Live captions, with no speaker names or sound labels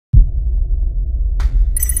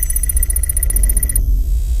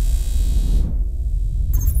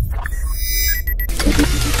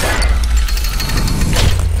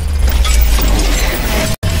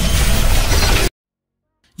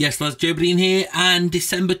Yes, that's joebiline here, and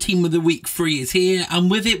December Team of the Week 3 is here, and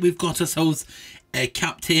with it we've got ourselves a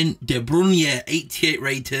captain, Bruyne, 88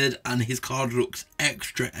 rated, and his card looks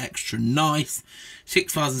extra nice.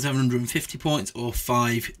 6,750 points, or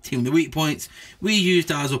 5 Team of the Week points. We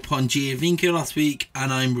used ours up on Giovinco last week,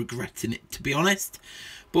 and I'm regretting it, to be honest.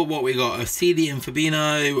 But what we got, a CD and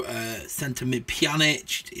Fabinho, centre mid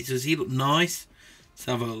Pjanic. Does he look nice? Let's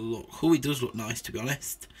have a look. Oh, he does look nice, to be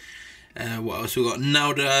honest. What else we got?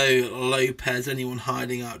 Naldo, Lopez, anyone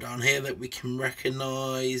hiding out down here that we can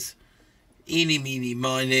recognise? Eeny, meeny,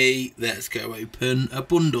 miny. Let's go open a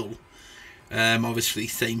bundle. Obviously,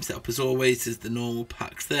 same setup as always as the normal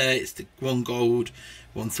packs there. It's the 1 gold,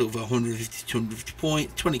 1 silver, 150 to 250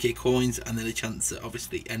 points, 20k coins, and then a chance at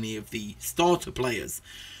obviously any of the starter players.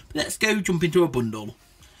 But let's go jump into a bundle.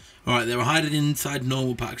 Alright, they were hiding inside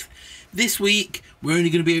normal packs. This week, we're only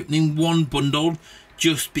going to be opening 1 bundle,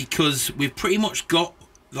 just because we've pretty much got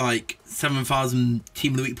like 7,000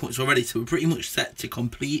 Team of the Week points already, so we're pretty much set to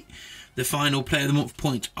complete the final Player of the Month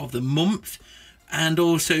point of the month. And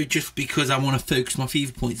also just because I want to focus my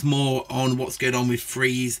FIFA points more on what's going on with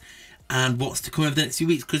freeze and what's to come over the next few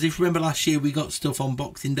weeks. Because if you remember last year, we got stuff on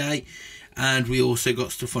Boxing Day and we also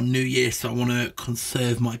got stuff on New Year, so I want to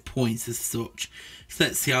conserve my points as such. So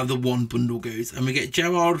let's see how the 1 bundle goes. And we get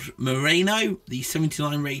Gerard Moreno, the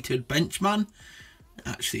 79 rated benchman.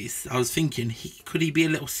 Actually, I was thinking, could he be a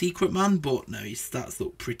little secret man? But no, his stats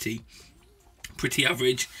look pretty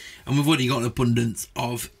average. And we've already got an abundance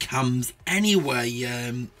of cams anyway.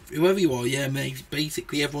 Whoever you are, yeah,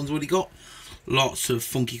 basically everyone's already got lots of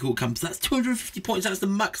funky cool cams. That's 250 points. That's the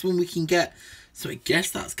maximum we can get. So I guess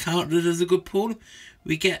that's counted as a good pull.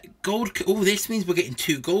 We get gold. Oh, this means we're getting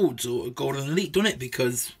 2 golds or a gold and elite, doesn't it?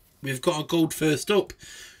 Because we've got a gold first up.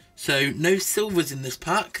 So no silvers in this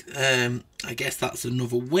pack. I guess that's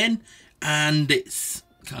another win. And it's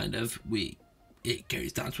kind of, it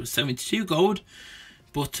goes down to a 72 gold.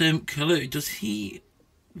 But Kalou, does he...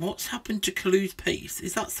 What's happened to Kalou's pace?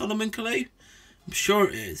 Is that Solomon Kalou? I'm sure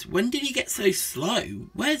it is. When did he get so slow?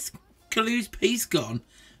 Where's Kalou's pace gone?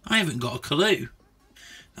 I haven't got a Kalou.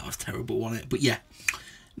 That was terrible, wasn't it? But yeah.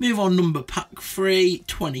 Move on, number pack 3.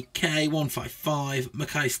 20k, 155.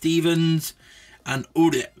 Mackay Stevens. And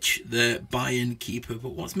Udic, the Bayern keeper.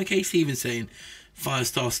 But what's Mackay Stevens saying?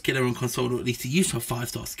 5-star skiller on console, or at least he used to have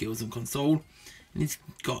 5-star skills on console. And he's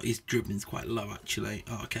got his dribbling's quite low, actually.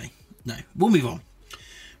 Oh, okay. No, we'll move on.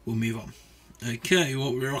 We'll move on. Okay,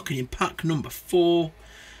 well, we're rocking in pack number 4.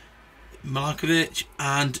 Malakovic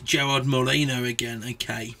and Gerard Moreno again.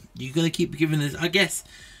 Okay, you're going to keep giving us, I guess,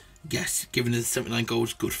 giving us 79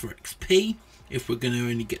 golds good for XP. If we're going to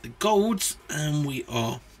only get the golds, and we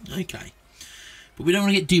are. Okay. But we don't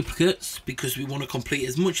want to get duplicates because we want to complete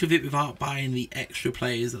as much of it without buying the extra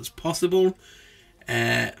players as possible.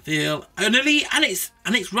 Phil, an elite, and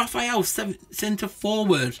it's Raphael, centre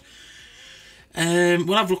forward.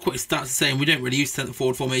 We'll have a look what his stats are saying. We don't really use centre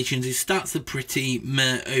forward formations. His stats are pretty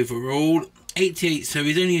meh overall. 88, so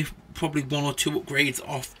he's only probably 1 or 2 upgrades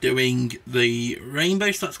off doing the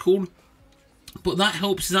rainbow, so that's cool. But that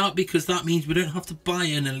helps us out because that means we don't have to buy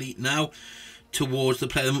an elite now towards the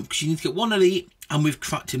player of the month, because you need to get 1 elite, and we've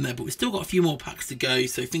tracked him there. But we've still got a few more packs to go,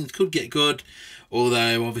 so things could get good.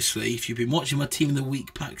 Although, obviously, if you've been watching my Team of the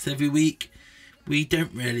Week packs every week, we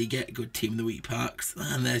don't really get good Team of the Week packs.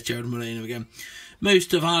 And there's Gerard Moreno again.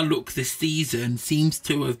 Most of our luck this season seems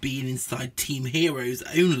to have been inside Team Heroes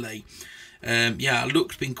only. Yeah, our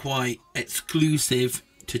luck's been quite exclusive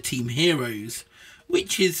to Team Heroes,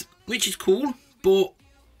 which is cool. But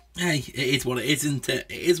hey, it is what it is, isn't it?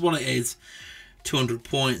 It is what it is. 200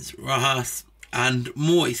 points, Rahas and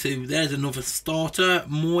Moy. So there's another starter,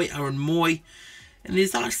 Aaron Moy. And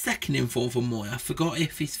is that a second inform for Moy? I forgot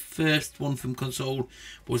if his first one from console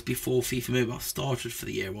was before FIFA Mobile started for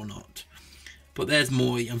the year or not. But there's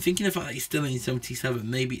Moy. I'm thinking of that he's still in 77.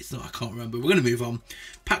 Maybe it's not. I can't remember. We're going to move on.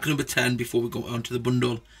 Pack number 10 before we go on to the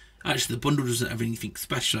bundle. Actually, the bundle doesn't have anything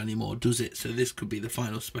special anymore, does it? So this could be the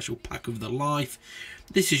final special pack of the life.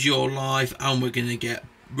 This is your life, and we're going to get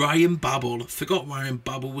Ryan Babel. Forgot Ryan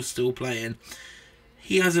Babel was still playing.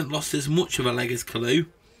 He hasn't lost as much of a leg as Kalou.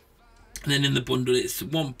 And then in the bundle, it's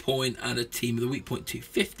 1 point and a Team of the Week point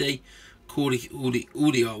 250.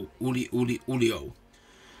 Ulio.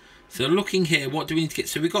 So looking here, what do we need to get?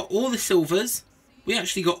 So we got all the silvers. We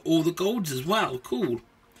actually got all the golds as well. Cool.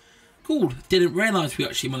 Didn't realise we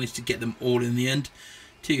actually managed to get them all in the end.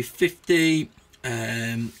 250.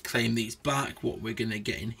 Claim these back. What we're going to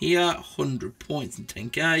get in here. 100 points and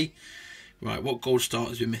 10k. Right, what gold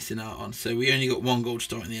starters we're missing out on? So we only got 1 gold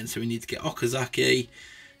start in the end. So we need to get Okazaki.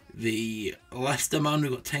 The Leicester man,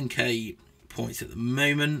 we've got 10k points at the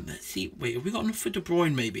moment. Let's see. Wait, have we got enough for De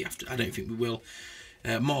Bruyne maybe? After I don't think we will.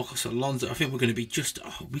 Marcos Alonso, I think we're going to be just...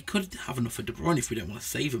 Oh, we could have enough for De Bruyne if we don't want to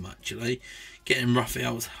save him, actually. Getting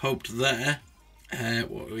Raphael's hoped there.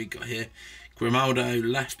 What have we got here? Grimaldo,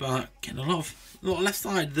 left back. Getting a lot of left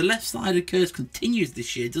side. The left-sided curse continues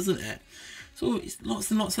this year, doesn't it? So it's lots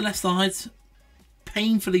and lots of left sides.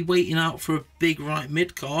 Painfully waiting out for a big right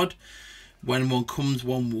mid card. When one comes,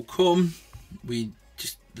 one will come. We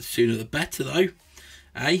just... The sooner the better, though.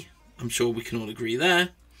 Eh? I'm sure we can all agree there.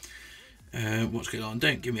 What's going on?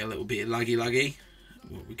 Don't give me a little bit of laggy.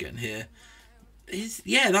 What are we getting here?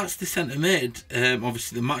 Yeah, that's the centre mid.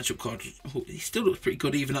 Obviously the matchup card, he still looks pretty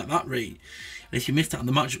good even at that rate. And if you missed out on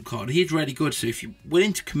the matchup card, he's really good. So if you're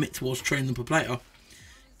willing to commit towards training them per player,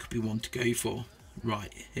 could be one to go for.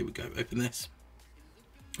 Right, here we go. Open this.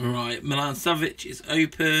 Alright, Milan Savic is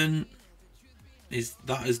open. Is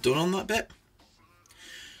that as done on that bit?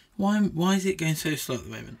 Why is it going so slow at the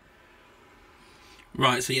moment?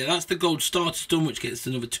 Right, so yeah, that's the gold starters done, which gets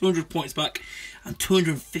another 200 points back and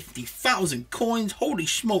 250,000 coins. Holy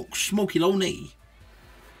smoke, smoky lonely.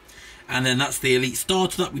 And then that's the elite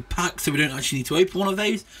starter that we pack, so we don't actually need to open one of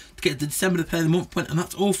those to get the December Player of the Month point, and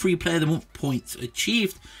that's all 3 Player of the Month points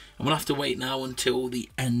achieved. And we'll have to wait now until the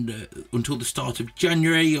end, until the start of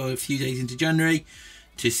January or a few days into January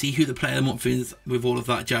to see who the Player of the Month is with all of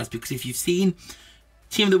that jazz. Because if you've seen,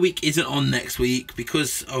 Team of the Week isn't on next week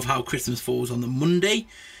because of how Christmas falls on the Monday.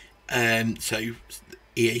 So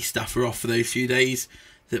EA staff are off for those few days.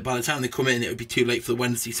 That by the time they come in, it would be too late for the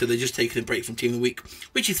Wednesday. So they're just taking a break from Team of the Week,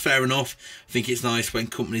 which is fair enough. I think it's nice when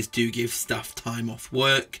companies do give staff time off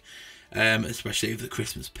work, especially over the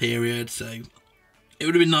Christmas period. So it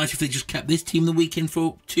would have been nice if they just kept this Team of the Week in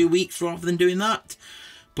for 2 weeks rather than doing that.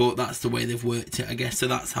 But that's the way they've worked it, I guess. So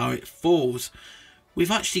that's how it falls.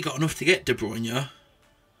 We've actually got enough to get De Bruyne.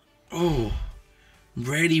 Oh,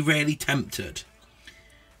 really tempted.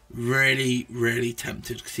 Really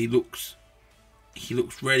tempted because he looks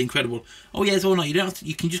really incredible. Oh yeah, so no, you don't have to,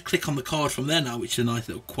 you can just click on the card from there now, which is a nice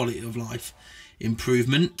little quality of life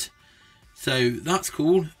improvement. So that's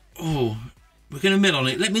cool. Oh, we're gonna mill on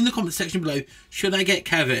it. Let me in the comment section below. Should I get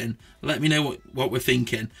Kevin? Let me know what we're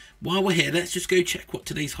thinking. While we're here, let's just go check what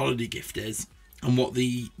today's holiday gift is and what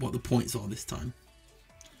the points are this time.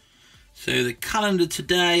 So the calendar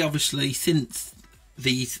today, obviously, since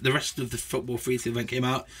the rest of the Football Freeze event came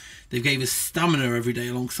out, they gave us stamina every day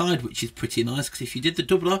alongside, which is pretty nice. Because if you did the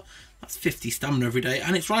doubler, that's 50 stamina every day,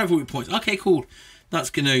 and it's rivalry points. Okay, cool. That's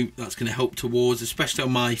gonna help towards, especially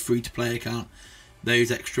on my free-to-play account.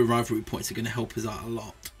 Those extra rivalry points are gonna help us out a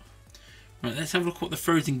lot. Right, let's have a look at what the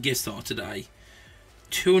frozen gifts are today.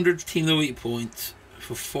 200 Team of the Week points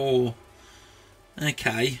for 4.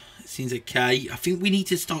 Okay. Seems okay. I think we need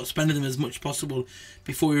to start spending them as much as possible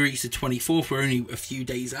before we reach the 24th. We're only a few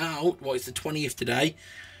days out. Well, it's the 20th today.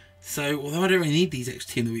 So, although I don't really need these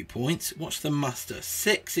extra Team of the Week points, watch the Master.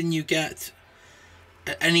 6 and you get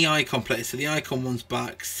any icon player. So the icon one's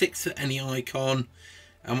back. 6 for any icon.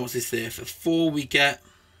 And what's this there? For 4 we get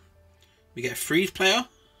a freeze player.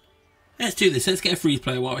 Let's do this. Let's get a freeze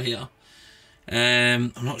player while we're here.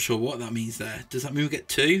 I'm not sure what that means there. Does that mean we get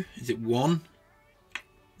 2? Is it 1?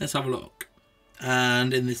 Let's have a look.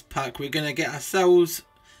 And in this pack, we're going to get ourselves...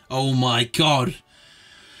 Oh my god.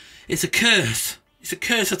 It's a curse. It's a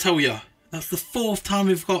curse, I tell you. That's the 4th time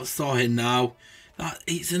we've got Sahin now.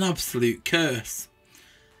 It's an absolute curse.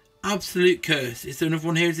 Absolute curse. Is there another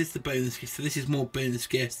one here? Is this the bonus gift? So this is more bonus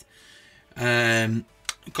gifts.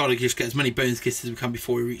 Got to just get as many bonus gifts as we can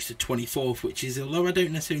before we reach the 24th, which is, although I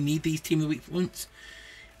don't necessarily need these Team of the Week points,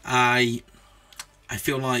 I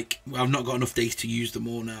feel like I've not got enough days to use them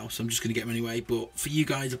all now, so I'm just going to get them anyway. But for you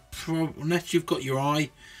guys, unless you've got your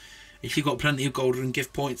eye, if you've got plenty of gold and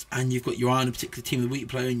gift points, and you've got your eye on a particular Team of the Week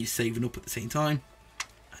player and you're saving up at the same time,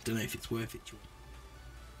 I don't know if it's worth it.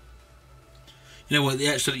 You know what?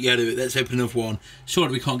 Yeah, let's open another one.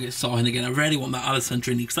 Surely we can't get Sahin again. I really want that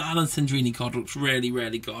Alessandrini, because that Alessandrini card looks really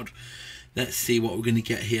good. Let's see what we're going to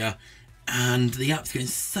get here. And the app's going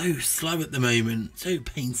so slow at the moment, so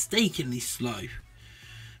painstakingly slow.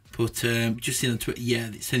 But just seen on Twitter, yeah,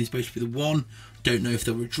 it's only supposed to be the 1. Don't know if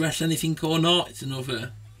they'll redress anything or not. It's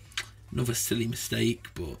another silly mistake,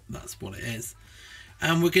 but that's what it is.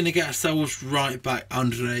 And we're going to get ourselves right back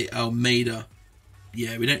Andre Almeida.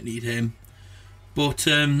 Yeah, we don't need him. But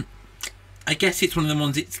I guess it's one of the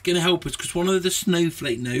ones, it's going to help us, because one of those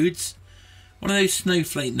snowflake nodes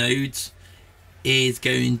is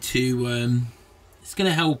going to, it's going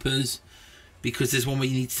to help us. Because there's one where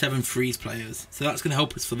you need 7 freeze players. So that's going to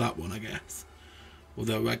help us for that one, I guess.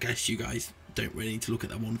 Although I guess you guys don't really need to look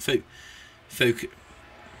at that one.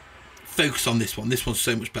 focus on this one. This one's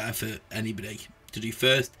so much better for anybody to do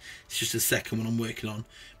first. It's just the second one I'm working on,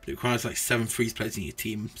 but it requires like 7 freeze players in your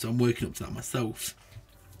team, so I'm working up to that myself.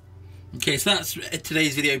 Okay, so that's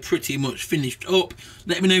today's video pretty much finished up.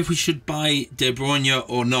 Let me know if we should buy De Bruyne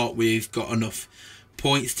or not. We've got enough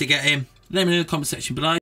points to get him. Let me know in the comment section below.